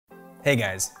Hey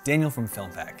guys, Daniel from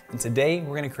FILMPAC, and today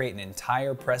we're going to create an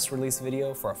entire press release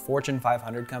video for a Fortune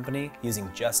 500 company using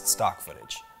just stock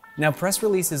footage. Now, press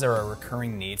releases are a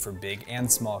recurring need for big and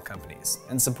small companies,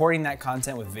 and supporting that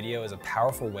content with video is a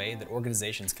powerful way that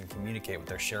organizations can communicate with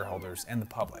their shareholders and the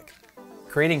public.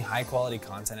 Creating high-quality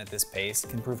content at this pace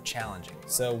can prove challenging,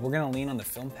 so we're going to lean on the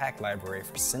FILMPAC library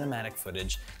for cinematic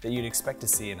footage that you'd expect to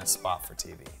see in a spot for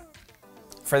TV.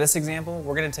 For this example,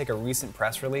 we're going to take a recent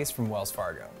press release from Wells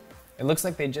Fargo. It looks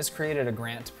like they just created a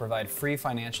grant to provide free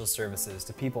financial services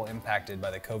to people impacted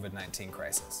by the COVID-19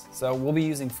 crisis. So we'll be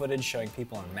using footage showing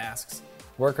people in masks,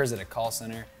 workers at a call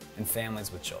center, and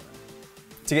families with children.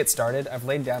 To get started, I've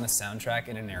laid down a soundtrack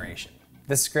and a narration.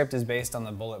 This script is based on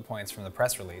the bullet points from the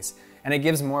press release, and it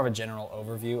gives more of a general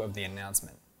overview of the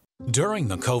announcement. During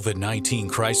the COVID-19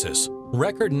 crisis,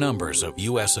 record numbers of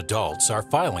U.S. adults are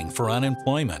filing for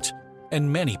unemployment,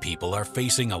 and many people are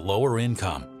facing a lower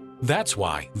income. That's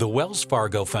why the Wells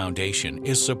Fargo Foundation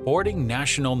is supporting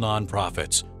national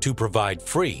nonprofits to provide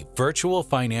free virtual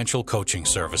financial coaching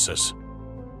services.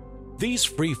 These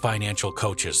free financial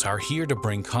coaches are here to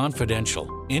bring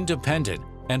confidential, independent,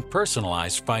 and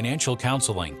personalized financial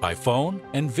counseling by phone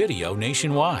and video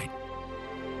nationwide.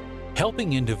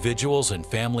 Helping individuals and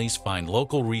families find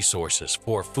local resources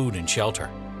for food and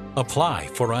shelter, apply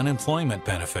for unemployment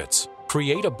benefits,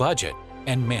 create a budget,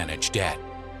 and manage debt.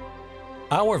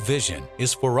 Our vision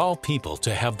is for all people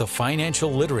to have the financial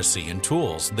literacy and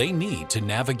tools they need to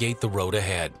navigate the road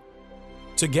ahead.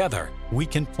 Together, we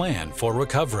can plan for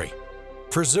recovery,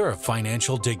 preserve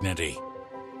financial dignity,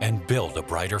 and build a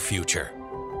brighter future.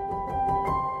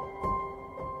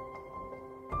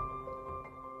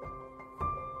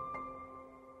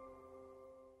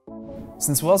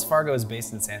 Since Wells Fargo is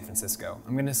based in San Francisco,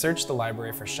 I'm going to search the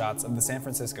library for shots of the San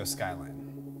Francisco skyline.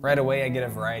 Right away, I get a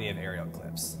variety of aerial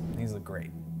clips. These look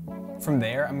great. From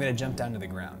there, I'm going to jump down to the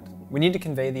ground. We need to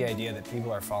convey the idea that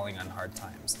people are falling on hard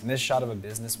times, and this shot of a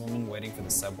businesswoman waiting for the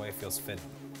subway feels fitting.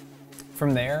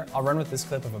 From there, I'll run with this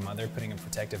clip of a mother putting a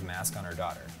protective mask on her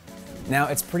daughter. Now,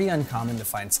 it's pretty uncommon to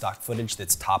find stock footage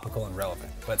that's topical and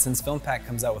relevant, but since FILMPAC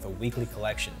comes out with a weekly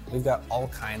collection, we've got all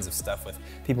kinds of stuff with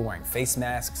people wearing face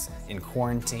masks, in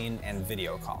quarantine, and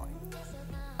video calling.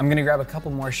 I'm going to grab a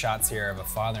couple more shots here of a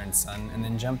father and son and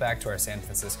then jump back to our San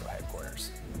Francisco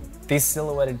headquarters. These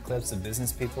silhouetted clips of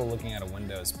business people looking out a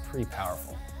window is pretty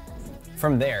powerful.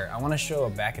 From there, I want to show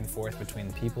a back and forth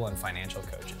between people and financial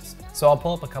coaches. So I'll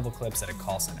pull up a couple clips at a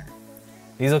call center.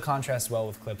 These will contrast well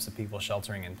with clips of people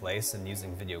sheltering in place and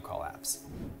using video call apps.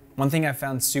 One thing I've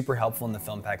found super helpful in the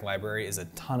FILMPAC library is a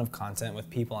ton of content with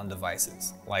people on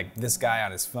devices, like this guy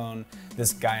on his phone,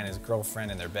 this guy and his girlfriend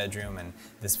in their bedroom, and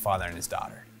this father and his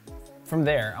daughter. From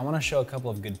there, I want to show a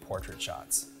couple of good portrait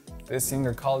shots. This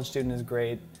younger college student is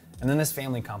great, and then this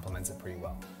family complements it pretty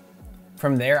well.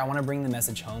 From there, I want to bring the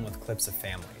message home with clips of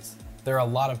families. There are a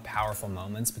lot of powerful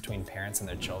moments between parents and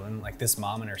their children, like this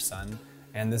mom and her son,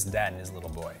 and this dad and his little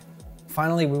boy.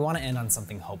 Finally, we want to end on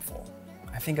something hopeful.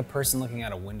 I think a person looking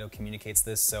out a window communicates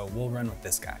this, so we'll run with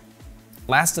this guy.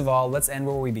 Last of all, let's end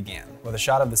where we began, with a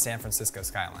shot of the San Francisco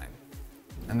skyline.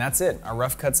 And that's it, our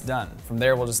rough cut's done. From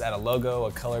there, we'll just add a logo,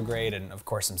 a color grade, and of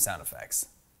course some sound effects.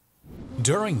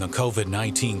 During the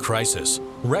COVID-19 crisis,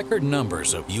 record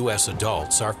numbers of U.S.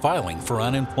 adults are filing for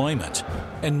unemployment,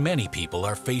 and many people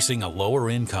are facing a lower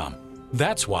income.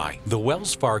 That's why the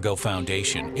Wells Fargo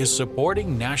Foundation is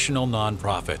supporting national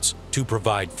nonprofits to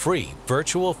provide free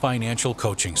virtual financial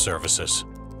coaching services.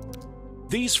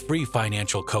 These free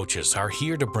financial coaches are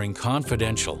here to bring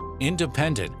confidential,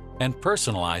 independent, and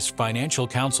personalized financial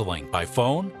counseling by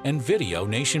phone and video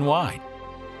nationwide.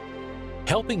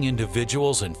 Helping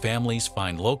individuals and families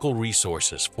find local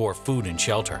resources for food and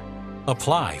shelter,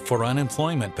 apply for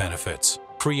unemployment benefits,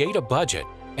 create a budget,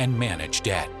 and manage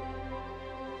debt.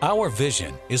 Our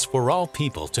vision is for all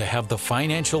people to have the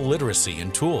financial literacy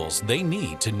and tools they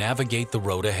need to navigate the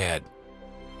road ahead.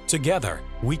 Together,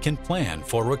 we can plan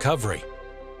for recovery,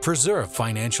 preserve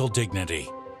financial dignity,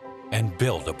 and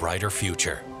build a brighter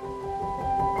future.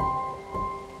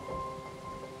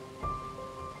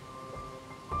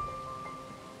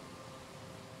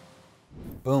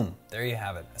 Boom, there you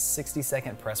have it, a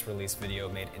 60-second press release video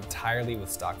made entirely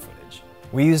with stock footage.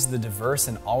 We used the diverse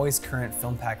and always current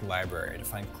FILMPAC library to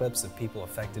find clips of people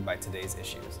affected by today's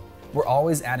issues. We're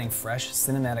always adding fresh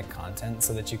cinematic content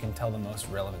so that you can tell the most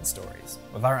relevant stories.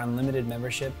 With our unlimited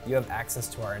membership, you have access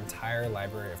to our entire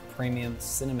library of premium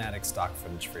cinematic stock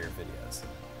footage for your videos.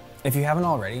 If you haven't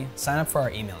already, sign up for our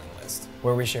emailing list,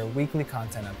 where we share weekly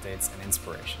content updates and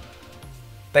inspiration.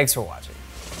 Thanks for watching.